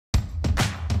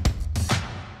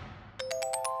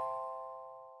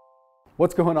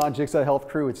What's going on, Jigsaw Health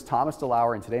crew? It's Thomas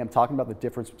DeLauer, and today I'm talking about the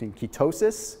difference between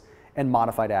ketosis and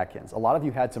modified Atkins. A lot of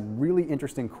you had some really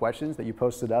interesting questions that you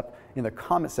posted up in the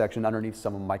comment section underneath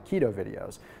some of my keto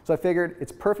videos. So I figured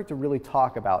it's perfect to really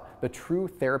talk about the true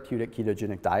therapeutic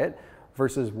ketogenic diet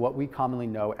versus what we commonly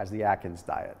know as the Atkins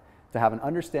diet, to have an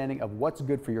understanding of what's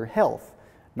good for your health,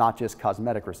 not just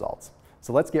cosmetic results.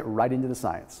 So let's get right into the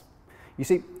science. You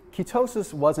see,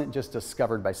 ketosis wasn't just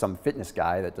discovered by some fitness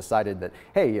guy that decided that,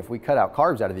 hey, if we cut out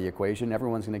carbs out of the equation,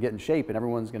 everyone's going to get in shape and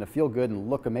everyone's going to feel good and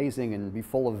look amazing and be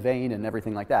full of vein and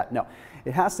everything like that. No,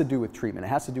 it has to do with treatment. It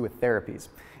has to do with therapies.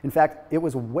 In fact, it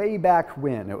was way back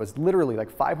when, it was literally like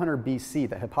 500 BC,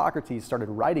 that Hippocrates started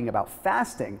writing about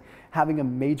fasting having a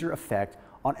major effect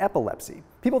on epilepsy.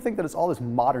 People think that it's all this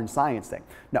modern science thing.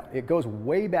 No, it goes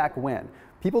way back when.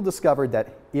 People discovered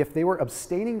that if they were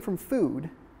abstaining from food,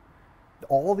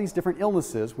 all these different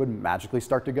illnesses would magically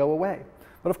start to go away.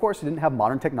 But of course, you didn't have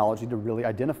modern technology to really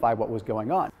identify what was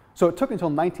going on. So it took until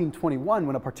 1921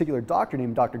 when a particular doctor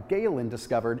named Dr. Galen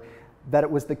discovered that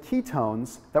it was the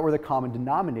ketones that were the common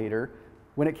denominator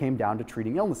when it came down to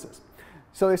treating illnesses.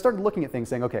 So they started looking at things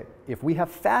saying, okay, if we have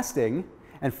fasting,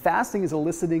 and fasting is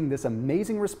eliciting this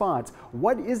amazing response,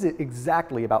 what is it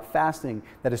exactly about fasting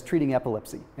that is treating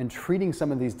epilepsy and treating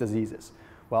some of these diseases?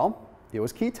 Well, it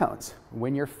was ketones.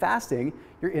 When you're fasting,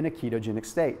 you're in a ketogenic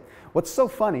state. What's so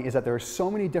funny is that there are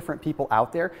so many different people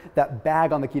out there that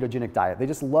bag on the ketogenic diet. They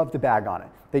just love to bag on it.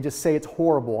 They just say it's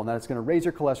horrible and that it's going to raise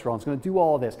your cholesterol and it's going to do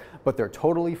all of this, but they're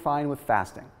totally fine with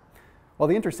fasting. Well,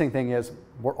 the interesting thing is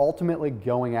we're ultimately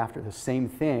going after the same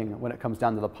thing when it comes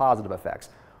down to the positive effects.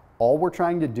 All we're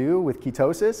trying to do with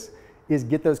ketosis is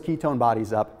get those ketone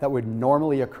bodies up that would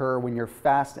normally occur when you're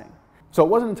fasting. So it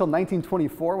wasn't until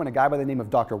 1924 when a guy by the name of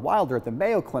Dr. Wilder at the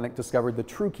Mayo Clinic discovered the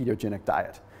true ketogenic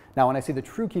diet. Now, when I say the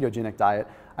true ketogenic diet,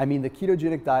 I mean the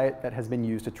ketogenic diet that has been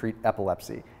used to treat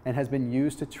epilepsy and has been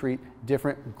used to treat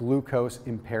different glucose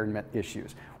impairment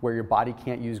issues where your body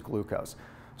can't use glucose.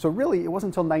 So really, it wasn't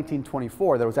until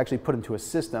 1924 that it was actually put into a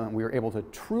system and we were able to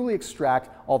truly extract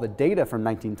all the data from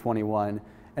 1921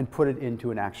 and put it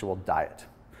into an actual diet.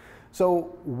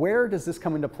 So where does this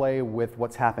come into play with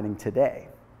what's happening today?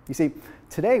 You see,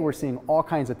 today we're seeing all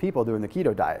kinds of people doing the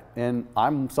keto diet, and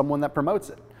I'm someone that promotes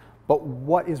it. But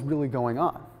what is really going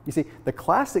on? You see, the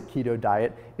classic keto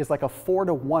diet is like a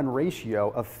 4-to-1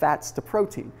 ratio of fats to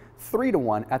protein,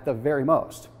 3-to-1 at the very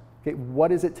most. Okay,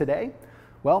 what is it today?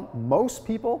 Well, most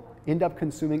people end up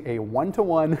consuming a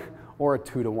 1-to-1 or a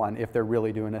 2-to-1 if they're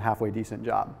really doing a halfway decent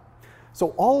job. So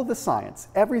all of the science,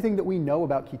 everything that we know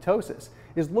about ketosis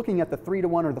is looking at the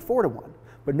 3-to-1 or the 4-to-1,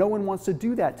 but no one wants to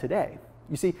do that today.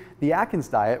 You see, the Atkins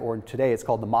diet, or today it's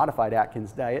called the modified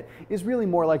Atkins diet, is really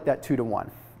more like that 2-to-1.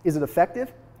 Is it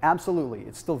effective? Absolutely.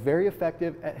 It's still very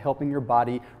effective at helping your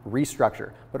body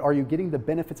restructure. But are you getting the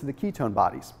benefits of the ketone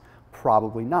bodies?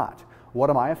 Probably not. What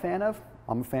am I a fan of?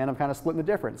 I'm a fan of kind of splitting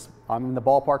the difference. I'm in the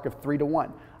ballpark of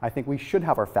 3-to-1. I think we should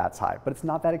have our fats high, but it's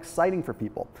not that exciting for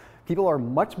people. People are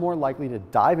much more likely to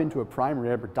dive into a prime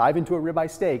rib or dive into a ribeye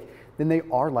steak than they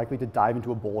are likely to dive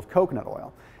into a bowl of coconut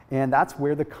oil. And that's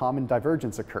where the common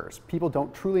divergence occurs. People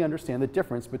don't truly understand the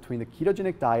difference between the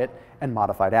ketogenic diet and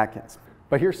modified Atkins.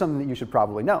 But here's something that you should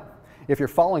probably know. If you're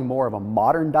following more of a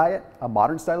modern diet, a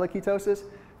modern style of ketosis,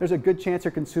 there's a good chance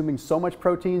you're consuming so much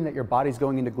protein that your body's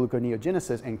going into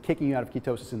gluconeogenesis and kicking you out of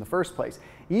ketosis in the first place,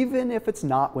 even if it's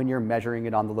not when you're measuring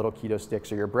it on the little keto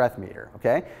sticks or your breath meter,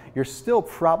 okay? You're still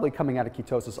probably coming out of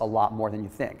ketosis a lot more than you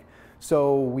think.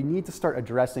 So we need to start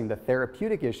addressing the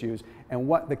therapeutic issues and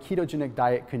what the ketogenic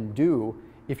diet can do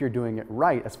if you're doing it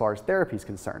right as far as therapy is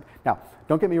concerned. Now,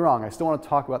 don't get me wrong, I still want to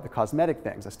talk about the cosmetic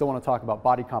things. I still want to talk about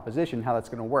body composition and how that's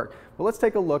going to work. But let's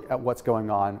take a look at what's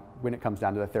going on when it comes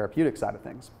down to the therapeutic side of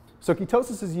things. So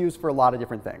ketosis is used for a lot of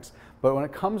different things, but when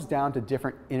it comes down to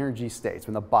different energy states,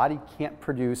 when the body can't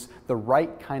produce the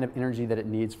right kind of energy that it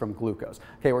needs from glucose.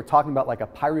 Okay, we're talking about like a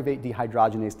pyruvate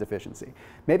dehydrogenase deficiency.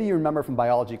 Maybe you remember from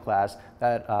biology class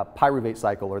that pyruvate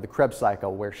cycle or the Krebs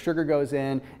cycle, where sugar goes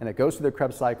in and it goes through the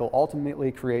Krebs cycle,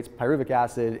 ultimately creates pyruvic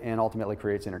acid and ultimately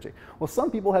creates energy. Well,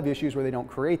 some people have issues where they don't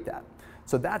create that.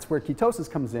 So that's where ketosis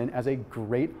comes in as a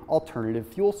great alternative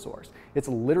fuel source. It's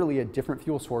literally a different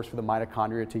fuel source for the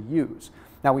mitochondria to use.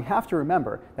 Now we have to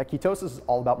remember that ketosis is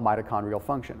all about mitochondrial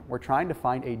function. We're trying to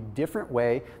find a different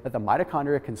way that the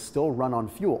mitochondria can still run on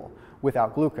fuel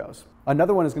without glucose.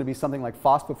 Another one is going to be something like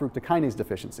phosphofructokinase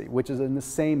deficiency, which is in the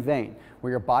same vein,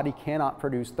 where your body cannot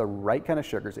produce the right kind of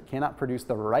sugars, it cannot produce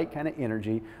the right kind of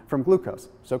energy from glucose.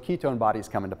 So ketone bodies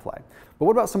come into play. But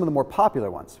what about some of the more popular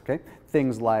ones? Okay?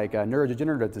 Things like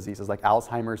neurodegenerative diseases like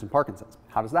Alzheimer's and Parkinson's.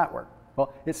 How does that work?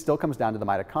 Well, it still comes down to the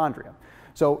mitochondria.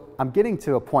 So I'm getting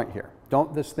to a point here.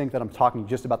 don't just think that I'm talking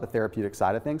just about the therapeutic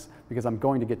side of things, because I'm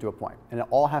going to get to a point, and it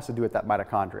all has to do with that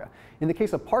mitochondria. In the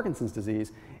case of Parkinson's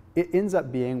disease, it ends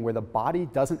up being where the body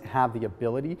doesn't have the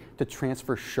ability to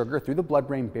transfer sugar through the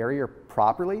blood-brain barrier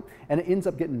properly, and it ends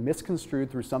up getting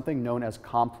misconstrued through something known as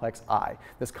complex I.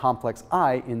 This complex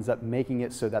I ends up making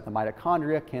it so that the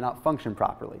mitochondria cannot function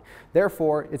properly.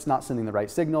 Therefore, it's not sending the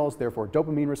right signals, therefore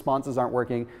dopamine responses aren't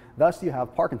working, thus you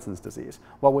have Parkinson's disease.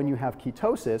 While when you have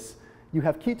ketosis, you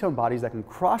have ketone bodies that can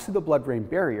cross through the blood-brain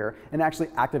barrier and actually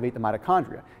activate the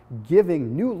mitochondria,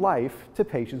 giving new life to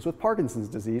patients with Parkinson's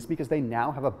disease because they now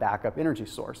have a backup energy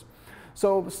source.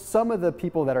 So some of the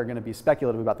people that are going to be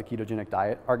speculative about the ketogenic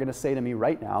diet are going to say to me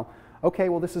right now, okay,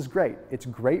 well, this is great. It's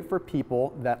great for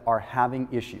people that are having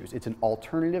issues. It's an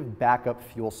alternative backup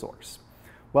fuel source.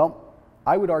 Well,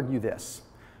 I would argue this.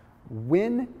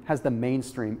 When has the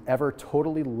mainstream ever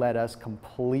totally led us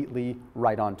completely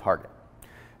right on target?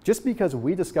 Just because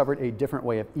we discovered a different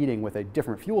way of eating with a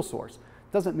different fuel source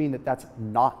doesn't mean that that's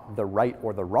not the right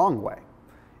or the wrong way.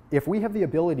 If we have the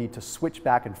ability to switch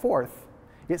back and forth,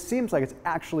 it seems like it's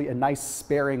actually a nice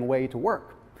sparing way to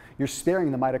work. You're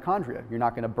sparing the mitochondria. You're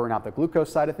not going to burn out the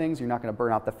glucose side of things. You're not going to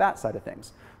burn out the fat side of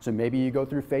things. So maybe you go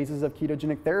through phases of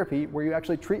ketogenic therapy where you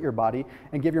actually treat your body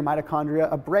and give your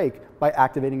mitochondria a break by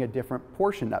activating a different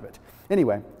portion of it.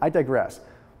 Anyway, I digress.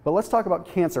 But let's talk about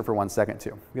cancer for 1 second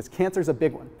too, because cancer is a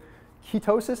big one.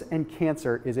 Ketosis and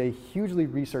cancer is a hugely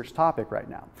researched topic right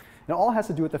now. And it all has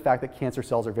to do with the fact that cancer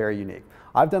cells are very unique.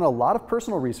 I've done a lot of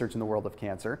personal research in the world of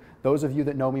cancer. Those of you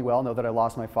that know me well know that I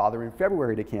lost my father in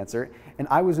February to cancer, and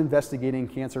I was investigating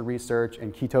cancer research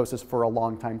and ketosis for a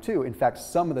long time too. In fact,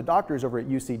 some of the doctors over at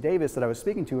UC Davis that I was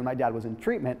speaking to when my dad was in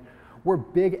treatment were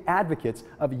big advocates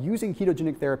of using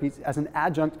ketogenic therapies as an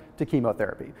adjunct to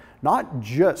chemotherapy. Not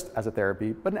just as a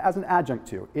therapy, but as an adjunct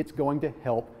to. It's going to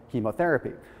help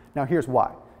chemotherapy. Now here's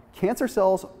why. Cancer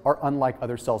cells are unlike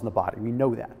other cells in the body, we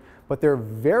know that. But they're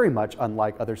very much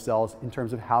unlike other cells in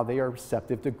terms of how they are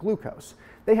receptive to glucose.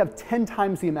 They have 10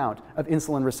 times the amount of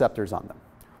insulin receptors on them.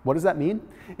 What does that mean?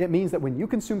 It means that when you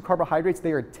consume carbohydrates,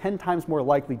 they are 10 times more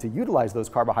likely to utilize those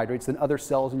carbohydrates than other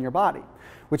cells in your body,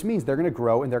 which means they're going to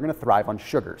grow and they're going to thrive on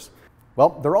sugars.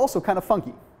 Well, they're also kind of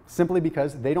funky, simply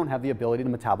because they don't have the ability to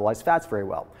metabolize fats very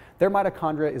well. Their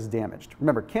mitochondria is damaged.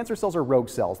 Remember, cancer cells are rogue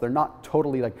cells. They're not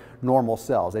totally like normal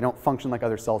cells. They don't function like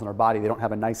other cells in our body. They don't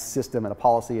have a nice system and a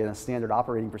policy and a standard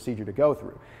operating procedure to go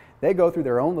through. They go through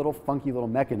their own little funky little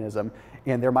mechanism,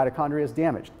 and their mitochondria is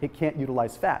damaged. It can't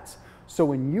utilize fats. So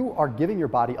when you are giving your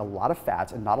body a lot of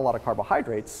fats and not a lot of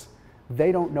carbohydrates,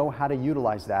 they don't know how to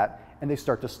utilize that, and they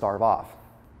start to starve off.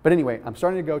 But anyway, I'm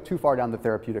starting to go too far down the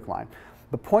therapeutic line.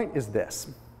 The point is this.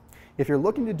 If you're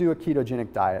looking to do a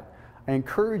ketogenic diet, I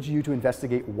encourage you to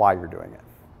investigate why you're doing it.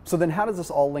 So then how does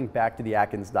this all link back to the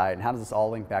Atkins diet, and how does this all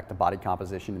link back to body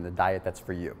composition and the diet that's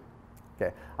for you?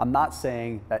 Okay, I'm not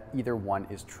saying that either one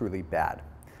is truly bad,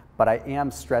 but I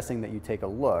am stressing that you take a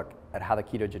look at how the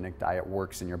ketogenic diet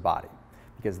works in your body,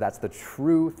 because that's the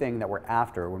true thing that we're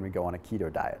after when we go on a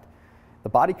keto diet. The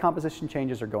body composition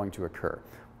changes are going to occur,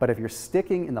 but if you're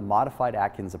sticking in the modified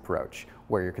Atkins approach,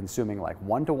 where you're consuming like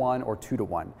 1-to-1 or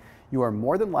 2-to-1, you are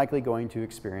more than likely going to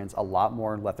experience a lot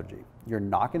more lethargy. You're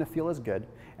not going to feel as good,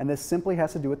 and this simply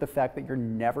has to do with the fact that you're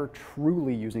never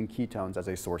truly using ketones as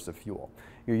a source of fuel.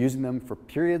 You're using them for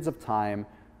periods of time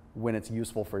when it's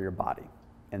useful for your body.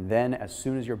 And then as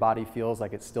soon as your body feels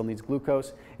like it still needs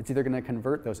glucose, it's either going to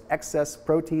convert those excess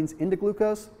proteins into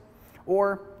glucose,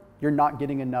 or you're not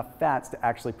getting enough fats to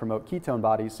actually promote ketone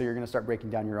bodies, so you're going to start breaking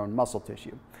down your own muscle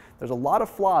tissue. There's a lot of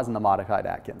flaws in the modified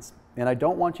Atkins, and I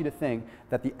don't want you to think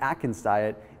that the Atkins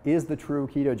diet is the true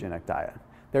ketogenic diet.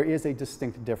 There is a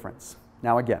distinct difference.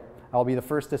 Now again, I'll be the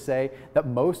first to say that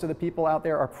most of the people out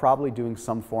there are probably doing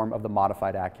some form of the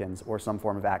modified Atkins or some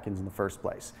form of Atkins in the first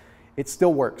place. It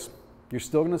still works. You're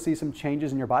still going to see some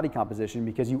changes in your body composition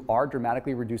because you are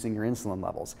dramatically reducing your insulin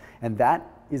levels, and that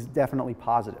is definitely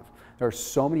positive. There are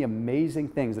so many amazing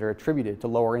things that are attributed to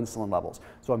lower insulin levels,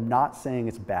 so I'm not saying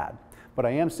it's bad, but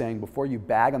I am saying before you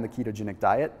bag on the ketogenic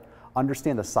diet,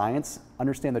 understand the science,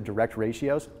 understand the direct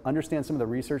ratios, understand some of the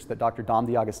research that Dr. Dom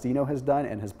D'Agostino has done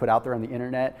and has put out there on the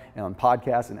internet and on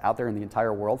podcasts and out there in the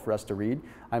entire world for us to read.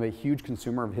 I'm a huge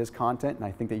consumer of his content, and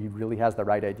I think that he really has the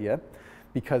right idea,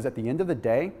 because at the end of the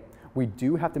day, we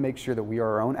do have to make sure that we are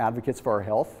our own advocates for our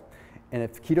health. And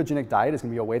if ketogenic diet is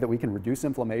going to be a way that we can reduce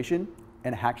inflammation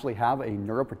and actually have a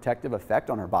neuroprotective effect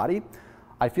on our body,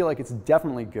 I feel like it's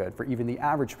definitely good for even the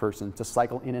average person to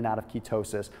cycle in and out of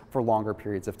ketosis for longer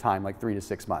periods of time, like 3 to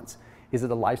 6 months. Is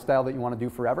it a lifestyle that you want to do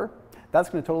forever? That's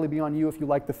going to totally be on you if you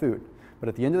like the food. But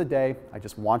at the end of the day, I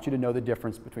just want you to know the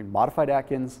difference between modified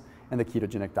Atkins and the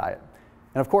ketogenic diet.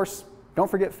 And of course, don't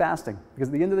forget fasting, because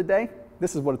at the end of the day,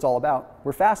 this is what it's all about.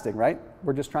 We're fasting, right?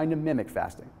 We're just trying to mimic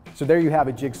fasting. So there you have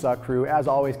it, Jigsaw crew. As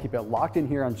always, keep it locked in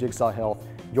here on Jigsaw Health,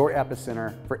 your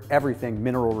epicenter for everything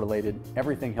mineral related,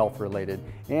 everything health related,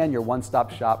 and your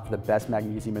one-stop shop for the best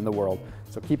magnesium in the world.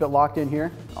 So keep it locked in here,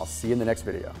 and I'll see you in the next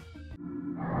video.